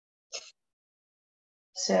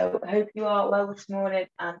So I hope you are well this morning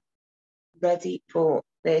and ready for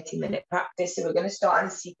 30-minute practice. So we're going to start in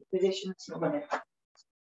a seated position this morning.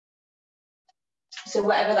 So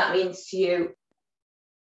whatever that means to you,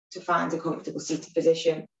 to find a comfortable seated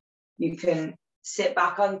position, you can sit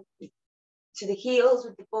back on to the heels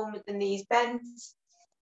with the bum with the knees bent,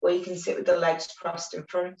 or you can sit with the legs crossed in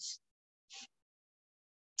front.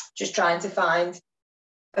 Just trying to find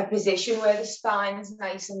a position where the spine's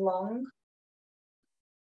nice and long.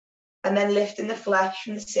 And then lifting the flesh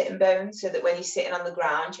from the sitting bone so that when you're sitting on the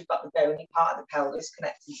ground, you've got the bony part of the pelvis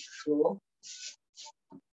connected to the floor.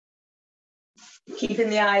 Keeping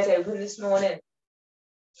the eyes open this morning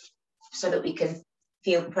so that we can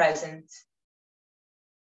feel present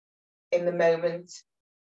in the moment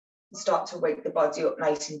and start to wake the body up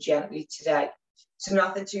nice and gently today. So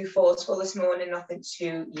nothing too forceful this morning, nothing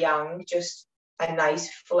too yang, just a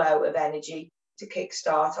nice flow of energy to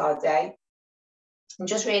kickstart our day. And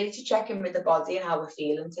just really to check in with the body and how we're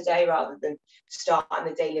feeling today rather than starting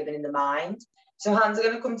the day living in the mind. So hands are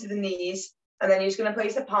going to come to the knees and then you're just going to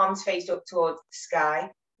place the palms face up towards the sky.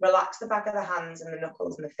 Relax the back of the hands and the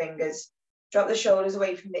knuckles and the fingers. Drop the shoulders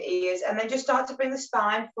away from the ears and then just start to bring the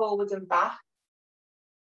spine forward and back.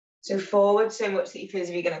 So forward so much that you feel as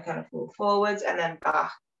if you're going to kind of fall forwards and then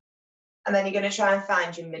back. And then you're going to try and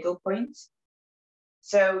find your middle point.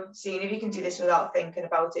 So seeing if you can do this without thinking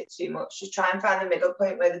about it too much, just try and find the middle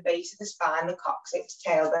point where the base of the spine, the coccyx,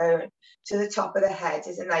 tailbone to the top of the head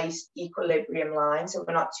is a nice equilibrium line. So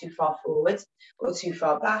we're not too far forward or too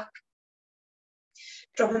far back.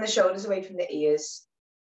 Dropping the shoulders away from the ears.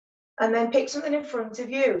 And then pick something in front of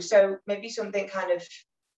you. So maybe something kind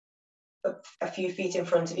of a few feet in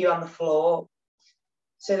front of you on the floor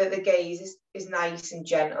so that the gaze is nice and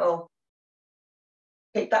gentle.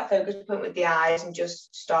 Pick that focus point with the eyes and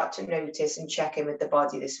just start to notice and check in with the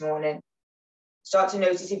body this morning. Start to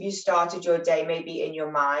notice if you started your day maybe in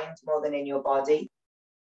your mind more than in your body.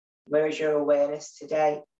 Where is your awareness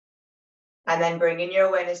today? And then bringing your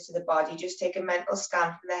awareness to the body, just take a mental scan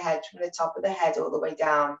from the head, from the top of the head all the way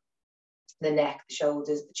down. The neck, the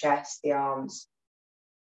shoulders, the chest, the arms,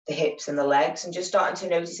 the hips and the legs. And just starting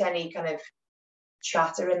to notice any kind of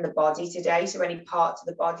chatter in the body today. So any parts of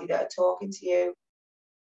the body that are talking to you.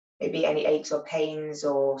 Maybe any aches or pains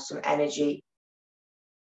or some energy.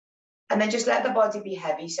 And then just let the body be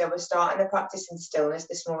heavy. So we're starting the practice in stillness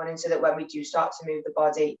this morning so that when we do start to move the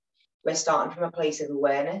body, we're starting from a place of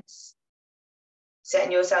awareness.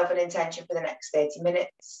 Setting yourself an intention for the next 30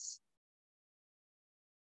 minutes.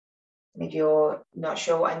 And if you're not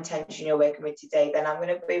sure what intention you're working with today, then I'm going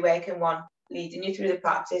to be working one, leading you through the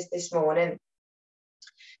practice this morning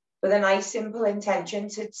with a nice simple intention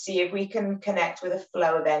to see if we can connect with a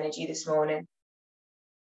flow of energy this morning.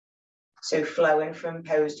 So flowing from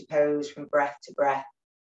pose to pose, from breath to breath.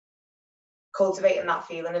 Cultivating that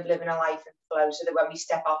feeling of living a life in flow so that when we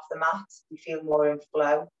step off the mat, we feel more in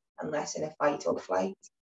flow and less in a fight or flight.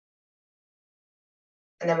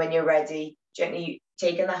 And then when you're ready, gently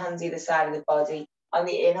taking the hands either side of the body. On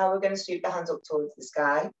the inhale, we're going to sweep the hands up towards the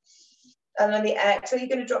sky. And on the exhale, you're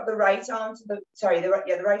going to drop the right arm to the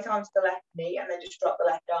right arm to the left knee, and then just drop the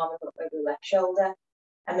left arm up over the left shoulder.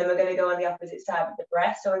 And then we're going to go on the opposite side with the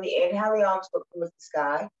breath. So on the inhale, the arms go up towards the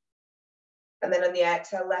sky. And then on the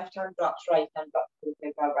exhale, left hand drops, right hand drops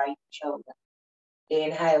over our right shoulder.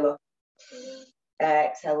 Inhale up.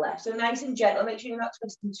 Exhale left. So nice and gentle. Make sure you're not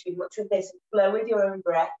twisting too much with this. Flow with your own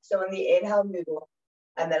breath. So on the inhale, move up.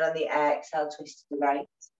 And then on the exhale, twist to the right.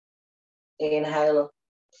 Inhale up.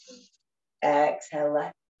 Exhale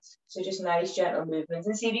left. So just nice gentle movements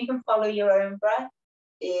and see if you can follow your own breath.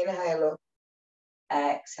 Inhale up,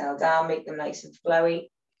 exhale down, make them nice and flowy.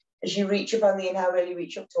 As you reach up on the inhale, really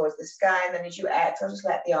reach up towards the sky, and then as you exhale, just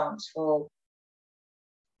let the arms fall.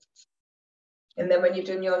 And then when you've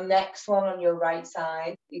done your next one on your right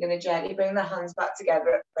side, you're going to gently bring the hands back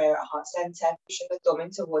together at prayer at heart center, pushing the thumb in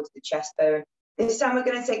towards the chest bone. This time we're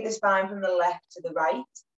going to take the spine from the left to the right.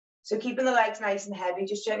 So keeping the legs nice and heavy,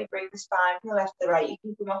 just gently bring the spine from the left to the right. You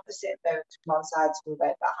can come off the sit bones from one side to the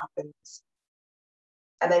right, that happens.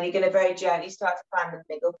 And then you're going to very gently start to find the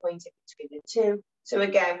middle point in between the two. So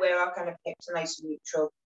again, where our kind of hips are nice and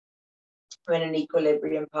neutral. We're in an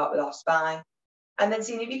equilibrium part with our spine. And then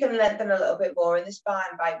seeing if you can lengthen a little bit more in the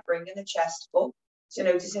spine by bringing the chest up. So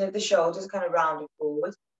noticing if the shoulders are kind of rounded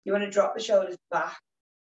forward. You want to drop the shoulders back.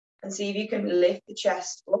 And see if you can lift the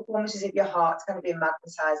chest up, almost as if your heart's going to be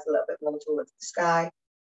magnetized a little bit more towards the sky.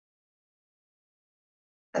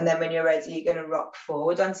 And then when you're ready, you're going to rock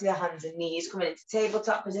forward onto your hands and knees, coming into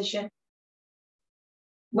tabletop position.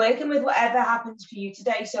 Working with whatever happens for you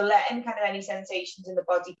today. So letting kind of any sensations in the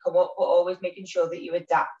body come up, but always making sure that you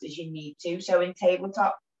adapt as you need to. So in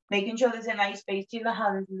tabletop, making sure there's a nice space between the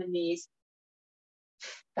hands and the knees.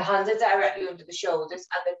 The hands are directly under the shoulders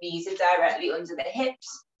and the knees are directly under the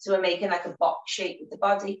hips. So we're making like a box shape with the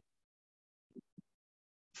body.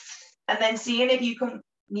 And then seeing if you can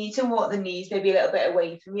need to walk the knees maybe a little bit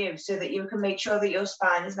away from you so that you can make sure that your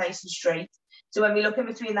spine is nice and straight. So when we look in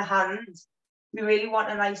between the hands, we really want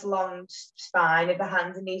a nice long spine. If the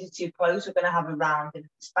hands and knees are too close, we're going to have a round in the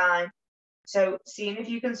spine. So seeing if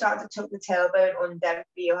you can start to tuck the tailbone under and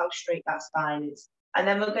feel how straight that spine is. And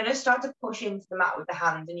then we're going to start to push into the mat with the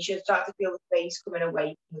hands, and you should start to feel the face coming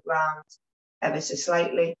away from the ground ever so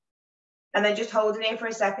slightly. And then just holding it for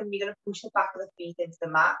a second, you're going to push the back of the feet into the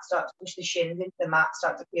mat, start to push the shins into the mat,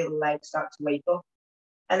 start to feel the legs start to wake up.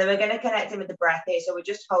 And then we're going to connect in with the breath here. So we're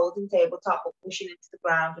just holding tabletop, but pushing into the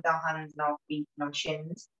ground with our hands and our feet and our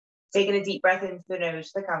shins. Taking a deep breath into the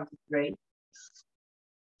nose for the count of 3.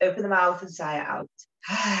 Open the mouth and sigh it out.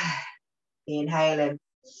 Inhaling.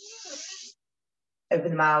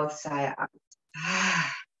 Open the mouth, sigh it out.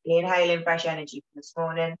 Inhaling fresh energy from this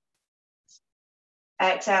morning.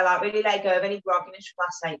 Exhale out, really let go of any grogginess from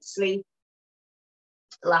last night's sleep.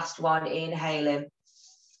 Last one, inhaling.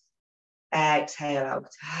 Exhale out.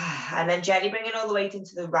 And then gently bringing all the weight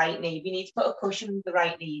into the right knee. If you need to put a cushion with the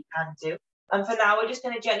right knee, you can do. And for now, we're just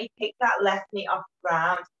going to gently pick that left knee off the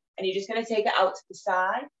ground. And you're just going to take it out to the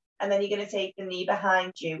side. And then you're going to take the knee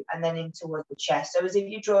behind you and then in towards the chest. So as if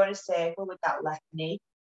you're drawing a circle with that left knee.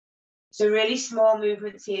 So really small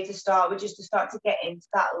movements here to start with, just to start to get into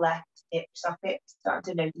that left hip socket,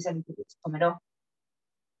 starting to notice anything that's coming up.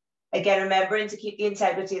 Again, remembering to keep the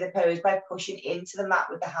integrity of the pose by pushing into the mat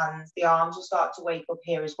with the hands. The arms will start to wake up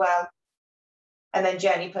here as well. And then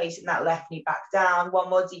gently placing that left knee back down. One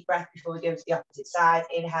more deep breath before we go to the opposite side.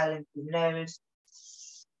 Inhaling through the nose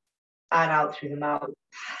and out through the mouth.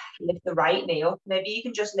 Lift the right knee up. Maybe you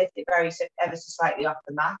can just lift it ever so slightly off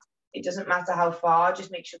the mat. It doesn't matter how far,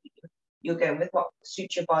 just make sure that you're going with what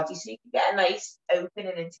suits your body so you can get a nice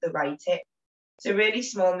opening into the right hip. So really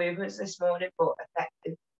small movements this morning, but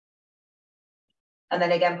effective. And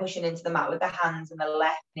then again, pushing into the mat with the hands and the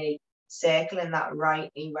left knee, circling that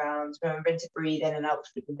right knee round, remembering to breathe in and out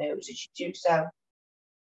through the nose as you do so.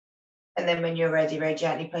 And then when you're ready, very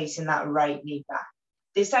gently placing that right knee back.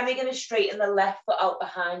 This time you're going to straighten the left foot out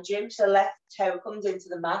behind you. So left toe comes into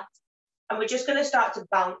the mat. And we're just going to start to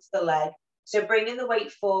bounce the leg. So bringing the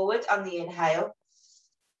weight forward on the inhale.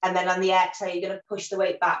 And then on the exhale, you're going to push the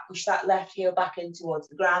weight back. Push that left heel back in towards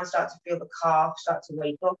the ground. Start to feel the calf start to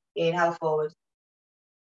wake up. Inhale forward.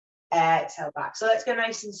 Exhale back. So let's go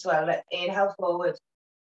nice and slow. Let's inhale forward.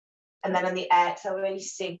 And then on the exhale, really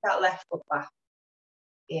sink that left foot back.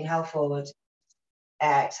 Inhale forward.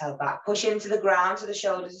 Exhale back. Push into the ground so the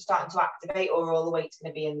shoulders are starting to activate, or all the weight's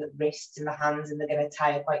going to be in the wrists and the hands, and they're going to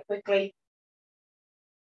tire quite quickly.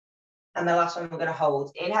 And the last one we're going to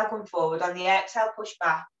hold. Inhale, come forward. On the exhale, push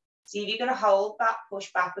back. See if you're going to hold that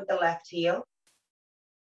push back with the left heel.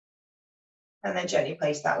 And then gently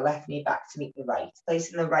place that left knee back to meet the right.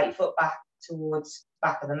 Placing the right foot back towards the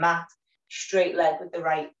back of the mat. Straight leg with the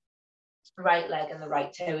right leg and the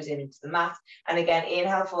right toes into the mat. And again,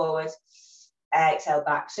 inhale forward. Exhale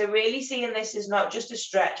back. So really seeing this is not just a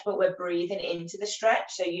stretch, but we're breathing into the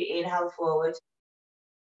stretch. So you inhale forward.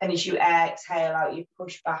 And as you exhale out, you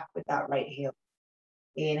push back with that right heel.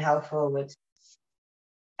 Inhale forward.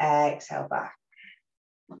 Exhale back.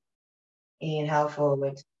 Inhale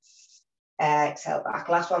forward. Exhale back.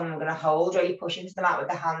 Last one, we're going to hold. Really push into the mat with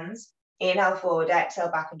the hands. Inhale forward, exhale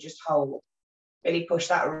back and just hold. Really push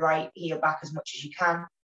that right heel back as much as you can.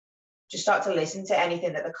 Just start to listen to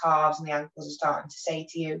anything that the calves and the ankles are starting to say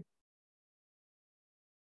to you.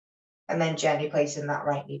 And then gently placing that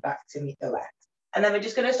right knee back to meet the left. And then we're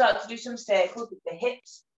just going to start to do some circles with the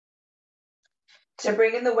hips. So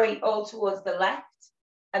bringing the weight all towards the left,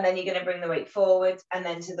 and then you're going to bring the weight forward and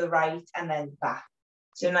then to the right and then back.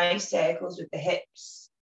 So nice circles with the hips.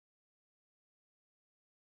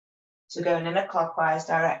 So going in a clockwise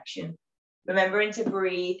direction. Remembering to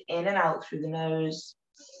breathe in and out through the nose.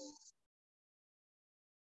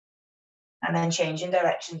 And then changing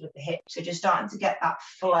directions with the hips. So just starting to get that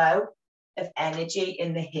flow of energy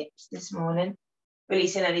in the hips this morning.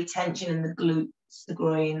 Releasing any tension in the glutes, the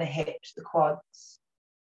groin, the hips, the quads.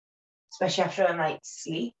 Especially after a night's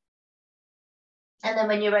sleep. And then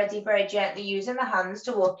when you're ready, very gently using the hands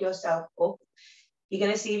to walk yourself up. You're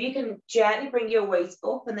going to see if you can gently bring your weight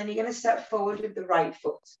up, and then you're going to step forward with the right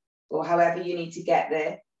foot, or however you need to get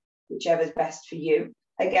there, whichever is best for you.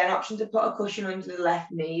 Again, option to put a cushion under the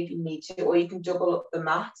left knee if you need to, or you can double up the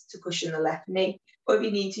mat to cushion the left knee, or if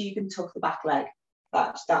you need to, you can tuck the back leg.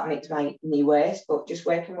 That makes my knee worse, but just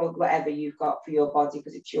working with whatever you've got for your body,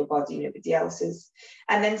 because it's your body, nobody else's.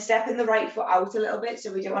 And then stepping the right foot out a little bit,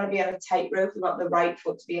 so we don't want to be on a tightrope. We want the right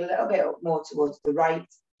foot to be a little bit more towards the right.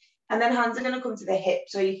 And then hands are going to come to the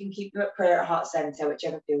hips, so you can keep them at prayer at heart center,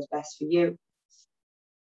 whichever feels best for you.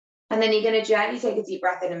 And then you're going to gently take a deep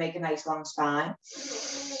breath in and make a nice long spine.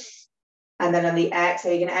 And then on the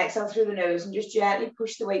exhale, you're going to exhale through the nose and just gently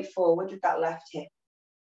push the weight forward with that left hip.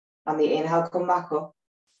 On the inhale, come back up.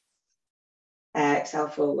 Exhale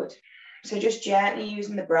forward. So just gently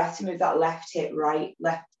using the breath to move that left hip right,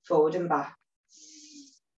 left, forward and back.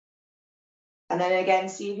 And then again,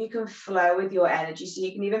 see if you can flow with your energy. So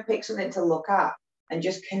you can even pick something to look at and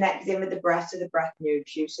just connect in with the breath so the breath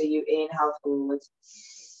moves you. So you inhale forward,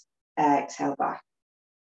 exhale back.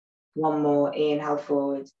 One more, inhale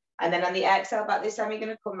forward. And then on the exhale back, this time you're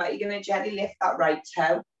going to come back. You're going to gently lift that right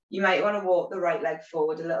toe. You might want to walk the right leg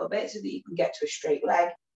forward a little bit so that you can get to a straight leg.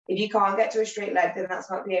 If you can't get to a straight leg, then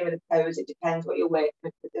that's not the aim of the pose. It depends what you're working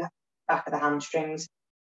with the back of the hamstrings.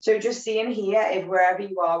 So just seeing here, if wherever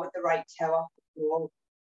you are with the right toe off the floor,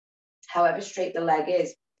 however straight the leg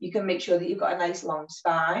is, you can make sure that you've got a nice long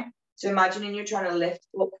spine. So imagining you're trying to lift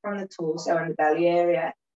up from the torso and the belly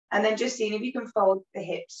area, and then just seeing if you can fold the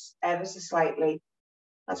hips ever so slightly.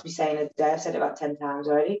 As we say in a day, I've said it about 10 times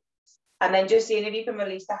already. And then just seeing if you can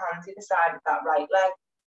release the hands to the side of that right leg.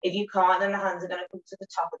 If you can't, then the hands are going to come to the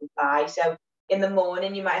top of the thigh. So in the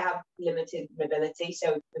morning, you might have limited mobility.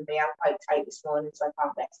 So for me, I'm quite tight this morning, so I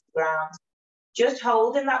can't get to the ground. Just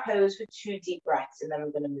hold in that pose for 2 deep breaths, and then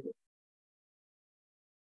we're going to move.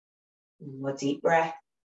 One more deep breath.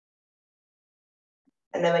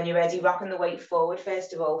 And then when you're ready, rocking the weight forward,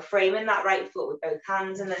 first of all, framing that right foot with both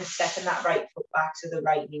hands, and then stepping that right foot back so the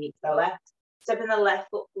right knee meets the left. Stepping the left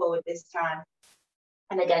foot forward this time.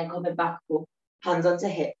 And again, coming back up, hands onto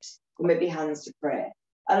hips, or maybe hands to prayer.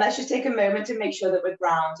 And let's just take a moment to make sure that we're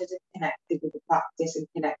grounded and connected with the practice and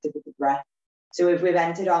connected with the breath. So if we've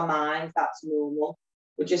entered our mind, that's normal.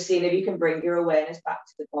 We're just seeing if you can bring your awareness back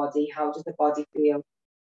to the body. How does the body feel?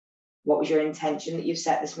 What was your intention that you've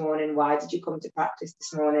set this morning? Why did you come to practice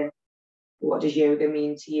this morning? What does yoga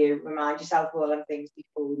mean to you? Remind yourself of all them things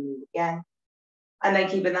before we move again. And then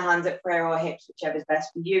keeping the hands at prayer or hips, whichever's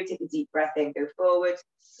best for you. Take a deep breath in, go forward.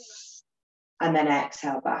 And then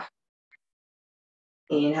exhale back.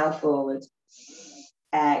 Inhale forward.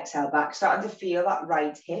 Exhale back. Starting to feel that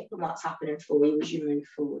right hip and what's happening for you as you move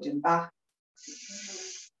forward and back.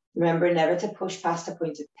 Remember never to push past a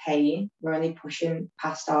point of pain. We're only pushing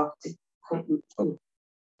past our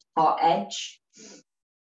edge.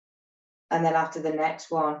 And then after the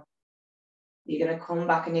next one, you're going to come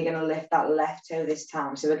back and you're going to lift that left toe this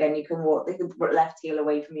time. So again, you can walk the left heel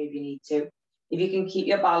away from you if you need to. If you can keep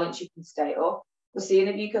your balance, you can stay up. We're seeing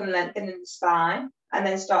if you can lengthen in the spine and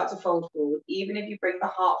then start to fold forward. Even if you bring the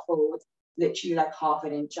heart forward, literally like half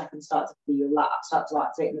an inch, I can start to feel that, start to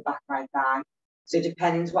activate in the back of my thigh. So it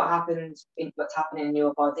depends what's happening in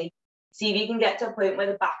your body. See if you can get to a point where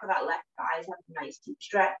the back of that left thigh is having a nice deep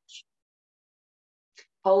stretch.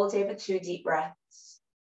 Hold here for 2 deep breaths.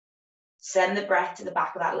 Send the breath to the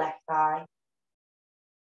back of that left thigh.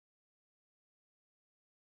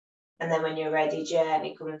 And then when you're ready,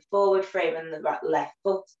 gently coming forward, framing the left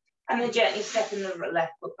foot, and then gently stepping the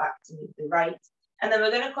left foot back to meet the right. And then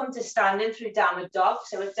we're going to come to standing through downward dog.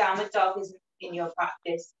 So if downward dog isn't in your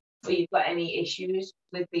practice, or you've got any issues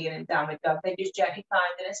with being in downward dog, then just gently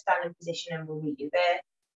find in a standing position and we'll meet you there.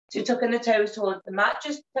 So tucking the toes towards the mat,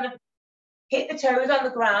 just kind of hit the toes on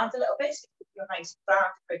the ground a little bit, so you're nice and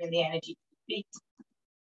grounded, bringing the energy to the feet.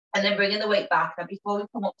 And then bringing the weight back. Now before we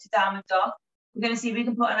come up to downward dog, we're going to see if we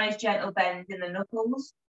can put a nice gentle bend in the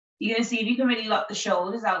knuckles. You're going to see if you can really lock the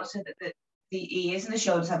shoulders out so that the ears and the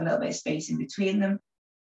shoulders have a little bit of space in between them.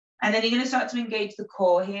 And then you're going to start to engage the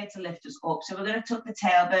core here to lift us up. So we're going to tuck the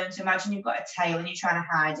tailbone. So imagine you've got a tail and you're trying to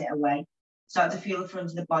hide it away. Start to feel the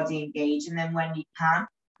front of the body engage. And then when you can,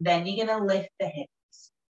 then you're going to lift the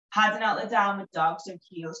hips. Padding out the downward dog so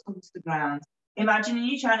heels come to the ground. Imagining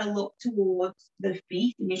you're trying to look towards the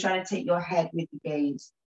feet and you're trying to take your head with the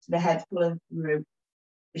gaze. So the head pulling through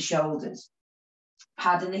the shoulders.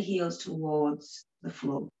 Padding the heels towards the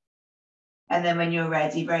floor. And then when you're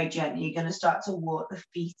ready, very gently, you're going to start to walk the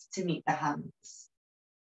feet to meet the hands.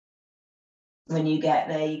 When you get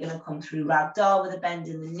there, you're going to come through ragdoll with a bend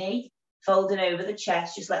in the knee, folding over the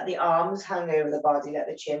chest. Just let the arms hang over the body, let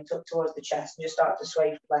the chin tuck towards the chest, and just start to sway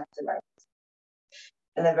from left to right.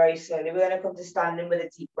 And then very slowly, we're going to come to standing with a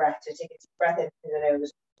deep breath. So take a deep breath in through the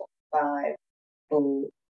nose. 5, 4,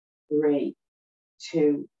 3,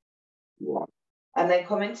 2, 1. And then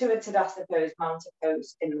come into a Tadasana pose, mountain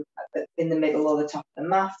pose in the middle or the top of the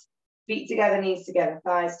mat. Feet together, knees together,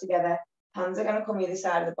 thighs together. Hands are going to come either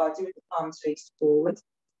side of the body with the palms faced forward.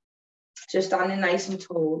 So standing nice and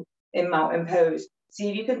tall in mountain pose. See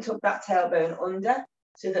if you can tuck that tailbone under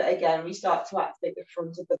so that, again, we start to activate the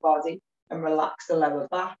front of the body and relax the lower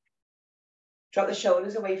back. Drop the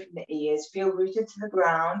shoulders away from the ears. Feel rooted to the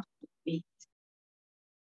ground. Feet.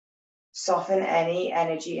 Soften any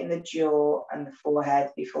energy in the jaw and the forehead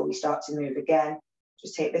before we start to move again.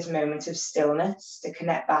 Just take this moment of stillness to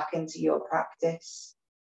connect back into your practice,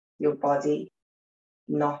 your body,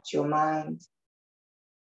 not your mind.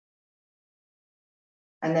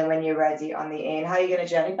 And then when you're ready, on the inhale, you're going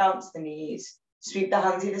to gently bounce the knees. Sweep the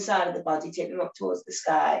hands either side of the body, take them up towards the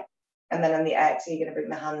sky. And then on the exhale, you're going to bring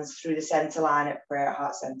the hands through the center line at prayer,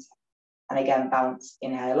 heart center. And again, bounce,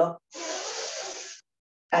 inhale up.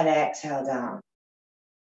 And exhale down.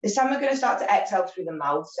 This time we're going to start to exhale through the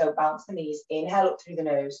mouth. So bounce the knees, inhale up through the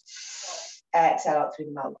nose, exhale out through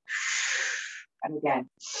the mouth. And again.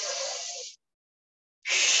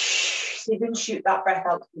 So you can shoot that breath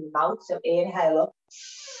out through the mouth. So inhale up,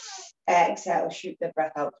 exhale, shoot the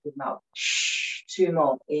breath out through the mouth. 2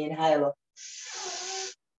 more, inhale up.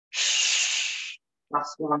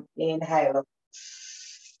 Last one, inhale up.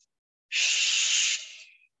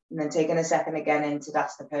 And then taking a second again into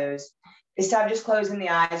Tadasana pose. This time just closing the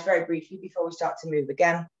eyes very briefly before we start to move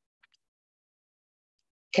again.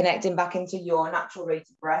 Connecting back into your natural rate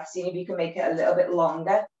of breath. Seeing if you can make it a little bit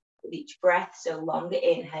longer with each breath. So longer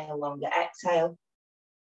inhale, longer exhale.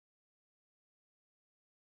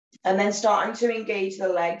 And then starting to engage the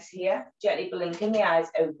legs here. Gently blinking the eyes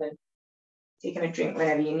open. Taking a drink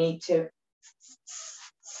whenever you need to.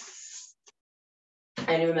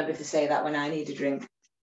 I only remember to say that when I need a drink.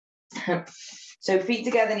 So feet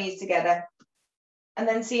together, knees together. And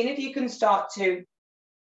then seeing if you can start to,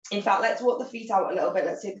 in fact, let's walk the feet out a little bit.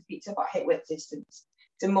 Let's say the feet are about hip width distance.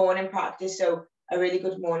 It's a morning practice. So a really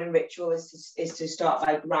good morning ritual is to start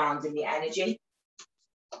by grounding the energy.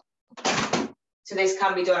 So this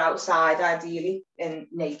can be done outside, ideally, in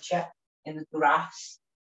nature, in the grass.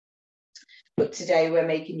 But today we're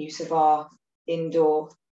making use of our indoor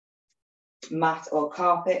mat or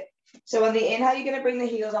carpet. So on the inhale, you're going to bring the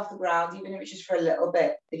heels off the ground, even if it's just for a little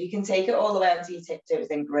bit. If you can take it all the way onto your tiptoes,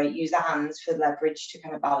 then great. Use the hands for leverage to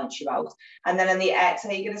kind of balance you out. And then on the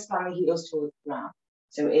exhale, you're going to slam the heels towards the ground.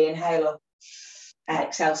 So inhale up,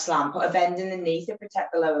 exhale, slam. Put a bend in the knee to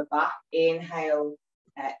protect the lower back. Inhale,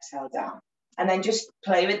 exhale, down. And then just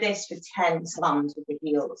play with this for 10 slams with the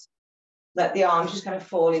heels. Let the arms just kind of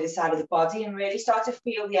fall either side of the body and really start to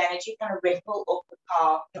feel the energy kind of ripple up the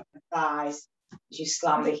calf, up the thighs. As you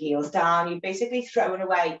slam the heels down, you're basically throwing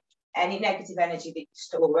away any negative energy that you're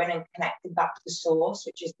storing and connecting back to the source,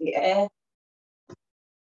 which is the earth.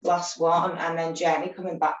 Last one, and then gently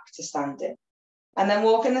coming back to standing. And then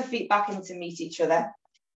walking the feet back in to meet each other.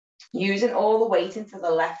 Using all the weight into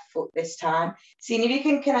the left foot this time. Seeing if you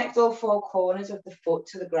can connect all 4 corners of the foot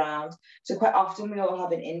to the ground. So quite often we all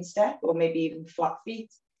have an instep or maybe even flat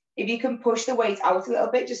feet. If you can push the weight out a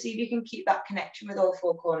little bit, just see if you can keep that connection with all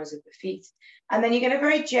 4 corners of the feet. And then you're going to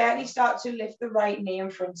very gently start to lift the right knee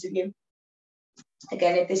in front of you.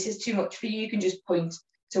 Again, if this is too much for you, you can just point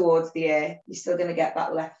towards the air. You're still going to get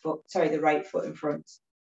that the right foot in front.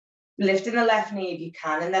 Lifting the left knee if you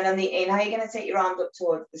can. And then on the inhale, you're going to take your arms up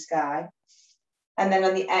towards the sky. And then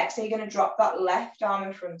on the exhale, you're going to drop that left arm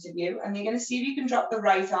in front of you. And you're going to see if you can drop the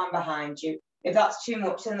right arm behind you. If that's too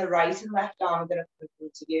much, then the right and left arm are going to come in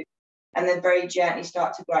front of you. And then very gently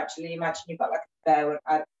start to gradually imagine you've got like a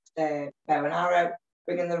bow and arrow,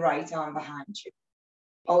 bringing the right arm behind you.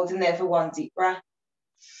 Holding there for 1 deep breath.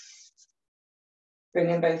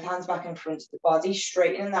 Bringing both hands back in front of the body,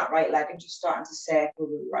 straightening that right leg and just starting to circle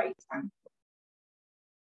the right ankle.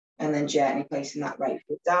 And then gently placing that right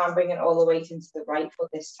foot down, bringing all the weight into the right foot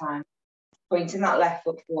this time. Pointing that left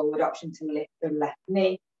foot forward, option to lift the left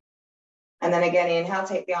knee. And then again, inhale,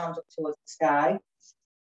 take the arms up towards the sky.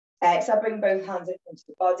 Exhale, bring both hands in front of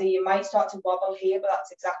the body. You might start to wobble here, but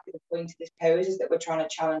that's exactly the point of this pose, is that we're trying to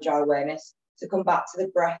challenge our awareness. So come back to the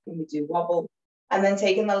breath when we do wobble. And then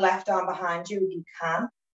taking the left arm behind you if you can.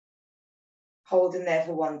 Holding there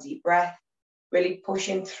for 1 deep breath. Really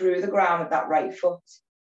pushing through the ground with that right foot.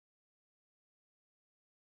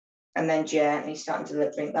 And then gently starting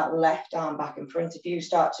to bring that left arm back in front of you.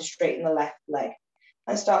 Start to straighten the left leg.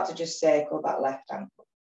 And start to just circle that left ankle.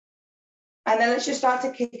 And then let's just start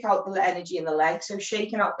to kick out the energy in the legs. So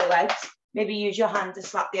shaking out the legs. Maybe use your hand to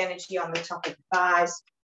slap the energy on the top of the thighs.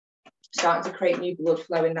 starting to create new blood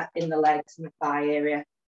flow in the legs and the thigh area,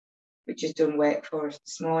 which has done work for us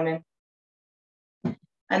this morning.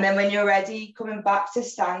 And then when you're ready, coming back to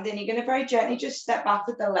standing, you're going to very gently just step back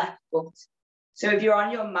with the left foot. So if you're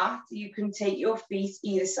on your mat, you can take your feet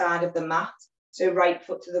either side of the mat. So right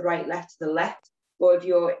foot to the right, left to the left. Or if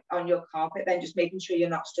you're on your carpet, then just making sure you're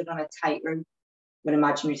not stood on a tightrope, an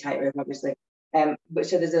imaginary tightrope, obviously. But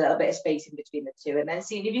so there's a little bit of space in between the two. And then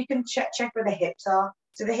seeing if you can check where the hips are.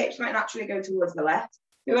 So the hips might naturally go towards the left.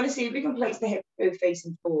 We want to see if we can place the hips both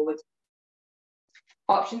facing forward.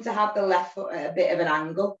 Option to have the left foot at a bit of an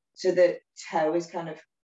angle. So the toe is kind of,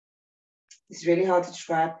 it's really hard to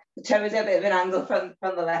describe. The toe is at a bit of an angle from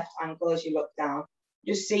the left ankle as you look down.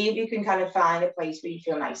 Just see if you can kind of find a place where you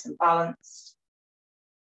feel nice and balanced.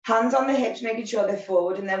 Hands on the hips, making sure they're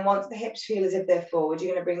forward. And then once the hips feel as if they're forward,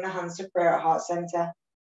 you're going to bring the hands to prayer at heart center.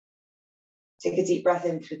 Take a deep breath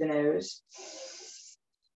in through the nose.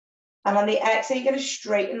 And on the exhale, you're going to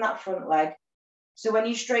straighten that front leg. So when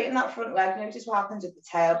you straighten that front leg, notice what happens with the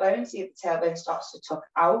tailbone. See if the tailbone starts to tuck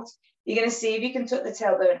out. You're going to see if you can tuck the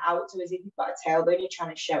tailbone out, so as if you've got a tailbone, you're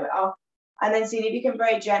trying to show it off. And then see if you can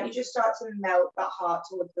very gently just start to melt that heart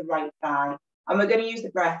towards the right thigh. And we're going to use the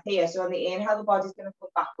breath here. So on the inhale, the body's going to come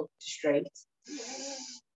back up to straight.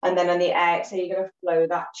 And then on the exhale, you're going to flow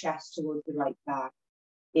that chest towards the right thigh.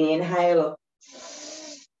 Inhale up.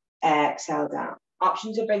 Exhale down.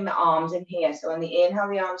 Option to bring the arms in here. So on the inhale,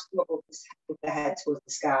 the arms come up with the head towards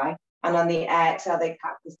the sky. And on the exhale, they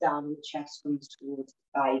cactus down and the chest comes towards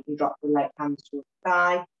the thigh. You can drop the right hands towards the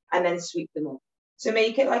thigh and then sweep them up. So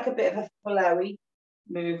make it like a bit of a flowy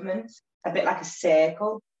movement, a bit like a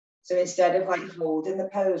circle. So instead of like holding the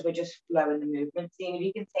pose, we're just flowing the movement. Seeing if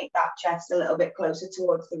you can take that chest a little bit closer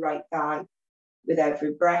towards the right thigh with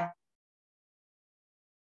every breath.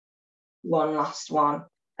 One last one.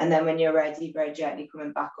 And then when you're ready, very gently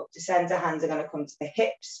coming back up to center, hands are going to come to the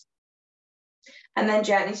hips. And then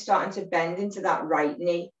gently starting to bend into that right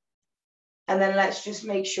knee. And then let's just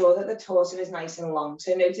make sure that the torso is nice and long.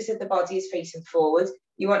 So notice if the body is facing forward,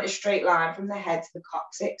 you want a straight line from the head to the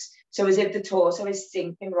coccyx. So as if the torso is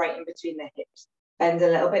sinking right in between the hips. Bend a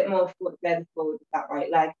little bit more further forward with that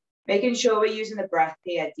right leg. Making sure we're using the breath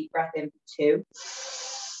here. Deep breath in for 2.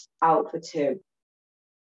 Out for 2.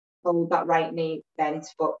 Hold that right knee bent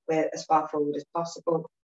foot as far forward as possible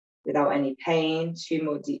without any pain. 2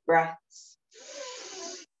 more deep breaths.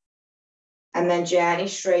 And then gently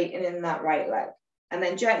straightening that right leg. And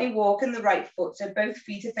then gently walking the right foot. So both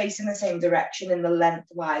feet are facing the same direction in the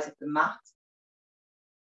lengthwise of the mat.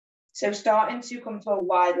 So starting to come to a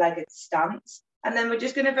wide-legged stance. And then we're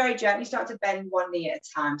just going to very gently start to bend one knee at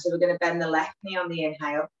a time. So we're going to bend the left knee on the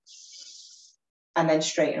inhale. And then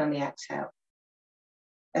straighten on the exhale.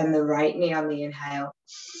 And the right knee on the inhale,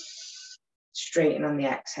 straighten on the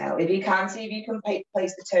exhale. If you can, see if you can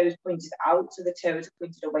place the toes pointed out, so the toes are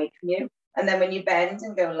pointed away from you. And then when you bend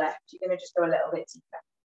and go left, you're going to just go a little bit deeper.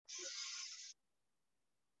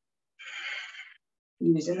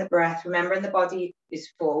 Using the breath, remembering the body is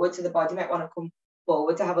forward, so the body might want to come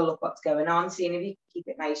forward to have a look what's going on, seeing if you can keep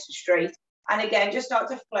it nice and straight. And again, just start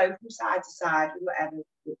to flow from side to side with whatever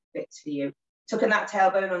fits for you. Tucking that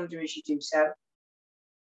tailbone under as you do so.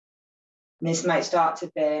 And this might start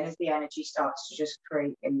to burn as the energy starts to just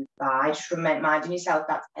create in the thigh. Just reminding yourself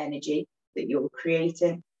that's energy that you're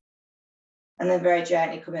creating. And then very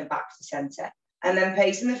gently coming back to center. And then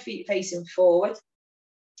placing the feet facing forward.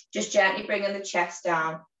 Just gently bringing the chest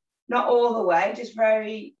down. Not all the way, just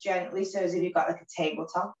very gently, so as if you've got like a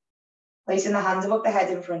tabletop. Placing the hands above the head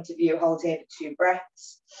in front of you. Hold here for 2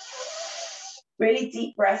 breaths. Really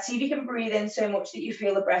deep breath. See if you can breathe in so much that you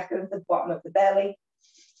feel the breath go to the bottom of the belly.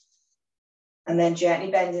 And then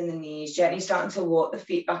gently bending the knees, gently starting to walk the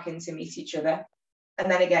feet back in to meet each other. And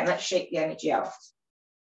then again, let's shake the energy out.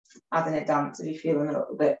 Adding a dance if you're feeling a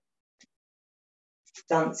little bit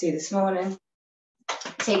dancey this morning.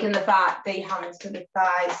 Taking the hands to the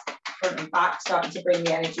thighs, front and back, starting to bring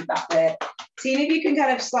the energy back there. Seeing if you can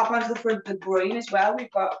kind of slap onto the front of the groin as well.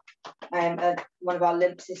 We've got one of our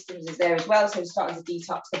lymph systems is there as well. So we're starting to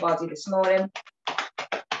detox the body this morning.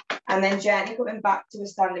 And then gently coming back to a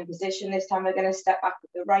standing position. This time we're going to step back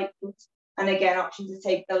with the right foot. And again, option to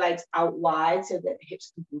take the legs out wide so that the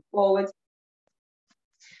hips can come forward.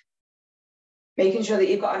 Making sure that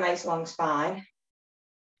you've got a nice long spine.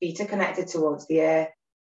 Feet are connected towards the earth.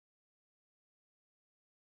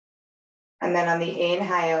 And then on the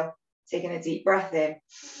inhale, taking a deep breath in.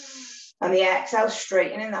 On the exhale,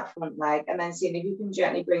 straightening that front leg. And then seeing if you can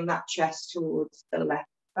gently bring that chest towards the left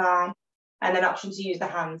thigh. And then option to use the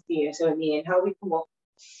hands here. So in the inhale, we come up.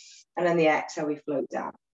 And then the exhale, we float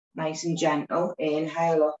down. Nice and gentle.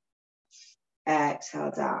 Inhale up.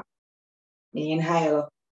 exhale down. Inhale up,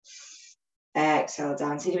 exhale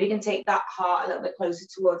down. See if we can take that heart a little bit closer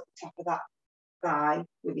towards the top of that thigh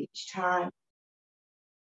with each time.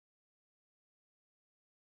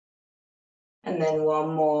 And then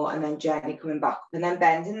one more, and then gently coming back up, and then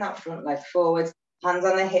bending that front leg forward, hands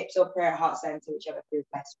on the hips or prayer heart center, whichever feels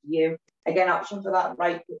best for you. Again, option for that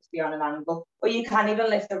right foot to be on an angle, or you can even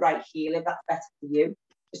lift the right heel if that's better for you.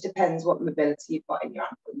 Just depends what mobility you've got in your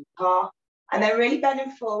ankle and your calf. And then really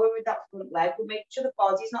bending forward with that front leg, but make sure the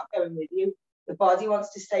body's not going with you. The body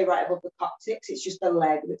wants to stay right above the coccyx, it's just the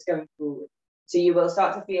leg that's going forward. So you will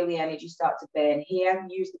start to feel the energy start to burn here.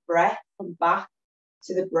 Use the breath, come back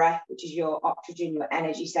to the breath, which is your oxygen, your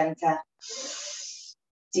energy center.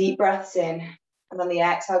 Deep breaths in, and on the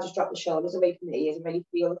exhale, just drop the shoulders away from the ears and really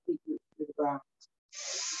feel the feet move through the ground.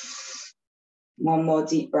 One more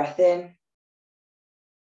deep breath in.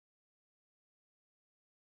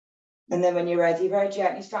 And then when you're ready, very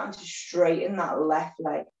gently starting to straighten that left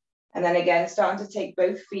leg. And then again, starting to take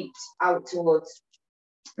both feet out towards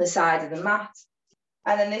the side of the mat.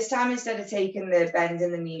 And then this time, instead of taking the bend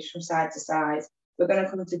in the knees from side to side, we're going to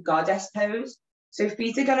come to goddess pose. So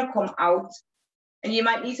feet are going to come out, and you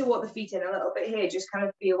might need to walk the feet in a little bit here, just kind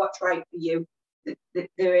of feel what's right for you.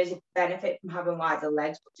 There is a benefit from having wider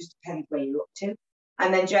legs, but just depends where you're up to.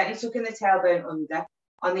 And then gently tucking the tailbone under.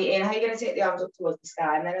 On the inhale, you're going to take the arms up towards the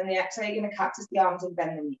sky, and then on the exhale, you're going to cactus the arms and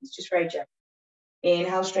bend the knees, just very gently.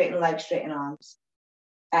 Inhale, straighten legs, straighten arms.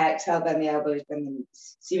 Exhale, bend the elbows, bend the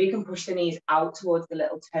knees. See if you can push the knees out towards the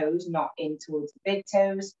little toes, not in towards the big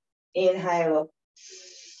toes. Inhale up.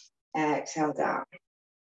 Exhale down.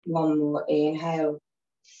 One more. Inhale.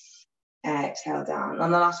 Exhale down.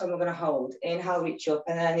 On the last one, we're going to hold. Inhale, reach up,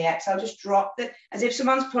 and then on the exhale, just drop it as if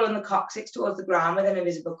someone's pulling the coccyx towards the ground with an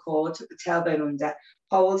invisible cord. Tuck the tailbone under.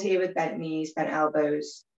 Hold here with bent knees, bent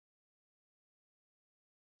elbows.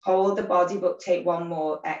 Hold the body, but take one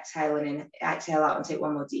more exhale and in. Exhale out and take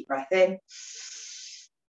one more deep breath in.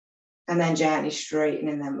 And then gently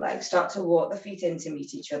straightening them legs. Start to walk the feet in to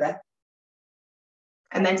meet each other.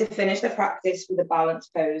 And then to finish the practice with a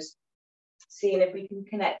balanced pose, seeing if we can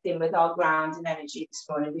connect in with our ground and energy this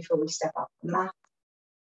morning before we step up the mat.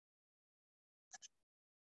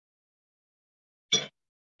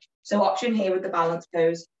 So option here with the balanced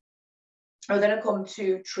pose. We're going to come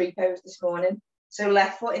to tree pose this morning. So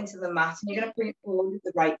left foot into the mat, and you're going to bring it forward with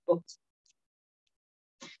the right foot.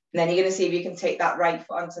 And then you're going to see if you can take that right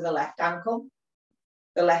foot onto the left ankle,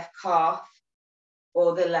 the left calf,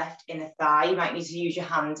 or the left inner thigh. You might need to use your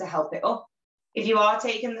hand to help it up. If you are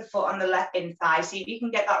taking the foot on the left inner thigh, see if you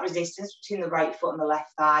can get that resistance between the right foot and the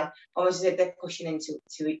left thigh, almost as if they're pushing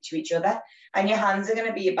into each other. And your hands are going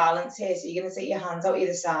to be your balance here. So you're going to take your hands out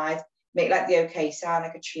either side, make like the okay sign,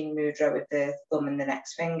 like a chin mudra with the thumb and the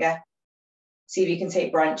next finger. See if you can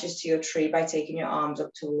take branches to your tree by taking your arms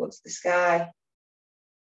up towards the sky.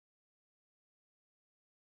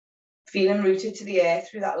 Feeling rooted to the earth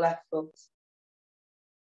through that left foot.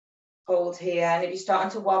 Hold here, and if you're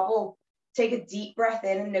starting to wobble, take a deep breath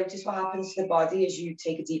in and notice what happens to the body as you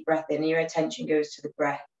take a deep breath in and your attention goes to the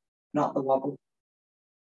breath, not the wobble.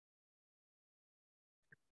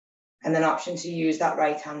 And then option to use that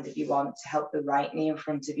right hand if you want to help the right knee in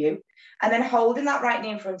front of you. And then holding that right knee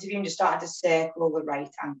in front of you and just starting to circle the right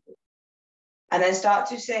ankle. And then start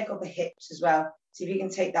to circle the hips as well. See if you can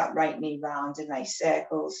take that right knee round in nice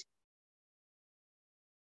circles.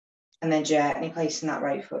 And then gently placing that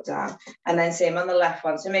right foot down. And then same on the left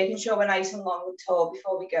one. So making sure we're nice and long and tall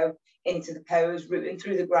before we go into the pose, rooting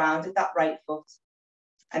through the ground with that right foot.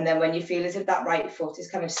 And then when you feel as if that right foot is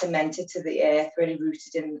kind of cemented to the earth, really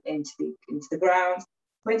rooted into the ground,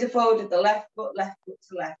 point it forward with the left foot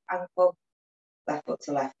to left ankle, left foot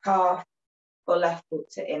to left calf, or left foot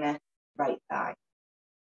to inner right thigh.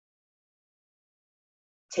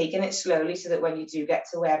 Taking it slowly so that when you do get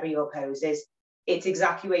to wherever your pose is, it's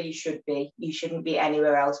exactly where you should be. You shouldn't be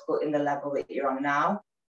anywhere else but in the level that you're on now.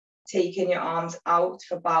 Taking your arms out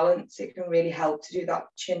for balance, it can really help to do that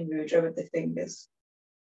chin mudra with the fingers.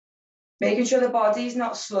 Making sure the body's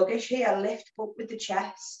not sluggish here, lift up with the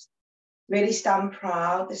chest. Really stand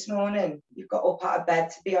proud this morning. You've got up out of bed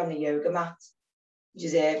to be on the yoga mat. You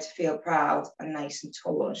deserve to feel proud and nice and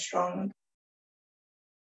tall and strong.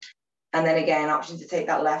 And then again, option to take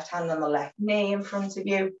that left hand on the left knee in front of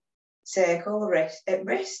you. Circle the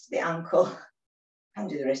wrist, the ankle. And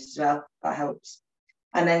do the wrist as well, that helps.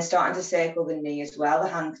 And then starting to circle the knee as well. The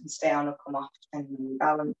hand can stay on or come off depending on your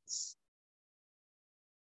balance.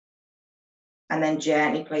 And then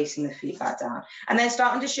gently placing the feet back down. And then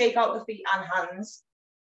starting to shake out the feet and hands.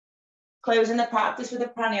 Closing the practice with a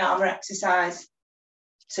pranayama exercise.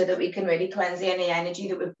 so that we can really cleanse any energy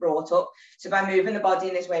that we've brought up. So by moving the body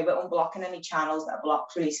in this way, we're unblocking any channels that block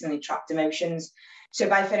releasing any trapped emotions. So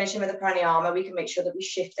by finishing with the pranayama, we can make sure that we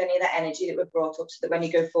shift any of that energy that we've brought up so that when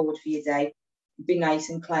you go forward for your day, you'll be nice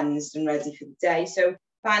and cleansed and ready for the day. So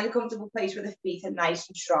find a comfortable place where the feet are nice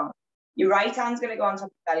and strong. Your right hand's going to go on top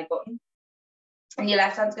of the belly button, and your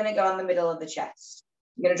left hand's going to go on the middle of the chest.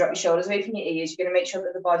 You're going to drop your shoulders away from your ears. You're going to make sure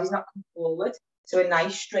that the body's not come forward. So a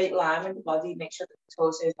nice straight line with the body, make sure that the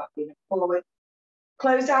torso is not leaning forward.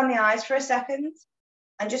 Close down the eyes for a second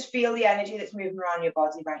and just feel the energy that's moving around your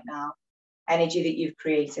body right now, energy that you've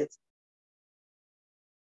created.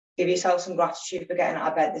 Give yourself some gratitude for getting out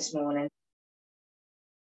of bed this morning.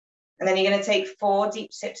 And then you're going to take 4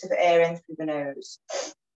 deep sips of air in through the nose.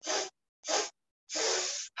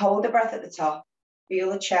 Hold the breath at the top.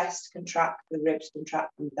 Feel the chest contract, the ribs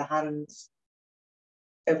contract with the hands.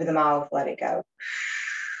 Over the mouth, let it go.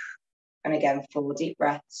 And again, 4 deep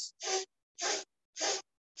breaths.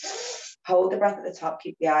 Hold the breath at the top,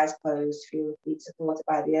 keep the eyes closed, feel the feet supported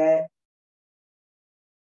by the earth.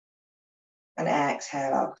 And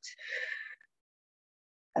exhale out.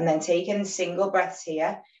 And then take in single breaths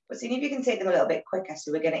here, but see if you can take them a little bit quicker.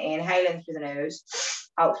 So we're going to inhale in through the nose,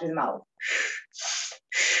 out through the mouth.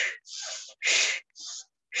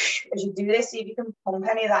 As you do this, see if you can pump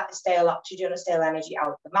any of that stale oxygen or stale energy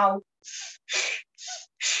out the mouth.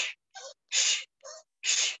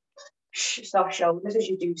 Soft shoulders as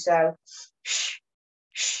you do so.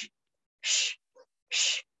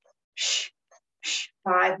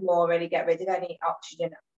 5 more, really get rid of any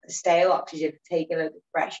oxygen, stale oxygen, take a little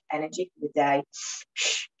fresh energy for the day.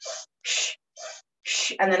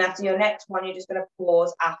 And then after your next one, you're just going to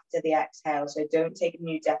pause after the exhale. So don't take a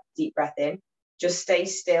new deep breath in. Just stay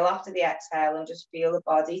still after the exhale and just feel the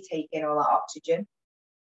body take in all that oxygen.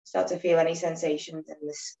 Start to feel any sensations in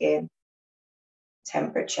the skin,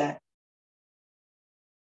 temperature.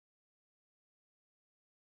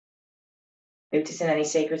 Noticing any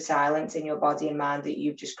sacred silence in your body and mind that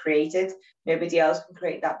you've just created. Nobody else can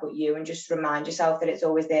create that but you. And just remind yourself that it's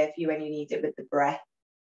always there for you when you need it with the breath.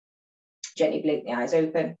 Gently blink the eyes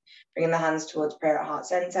open, bringing the hands towards prayer at heart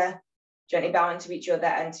center. Gently bowing to each other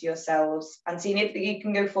and to yourselves. And seeing if you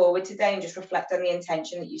can go forward today and just reflect on the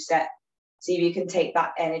intention that you set. See if you can take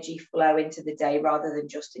that energy flow into the day rather than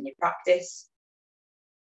just in your practice.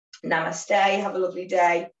 Namaste. Have a lovely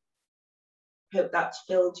day. Hope that's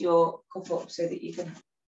filled your cup up so that you can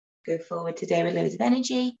go forward today with loads of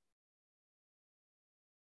energy.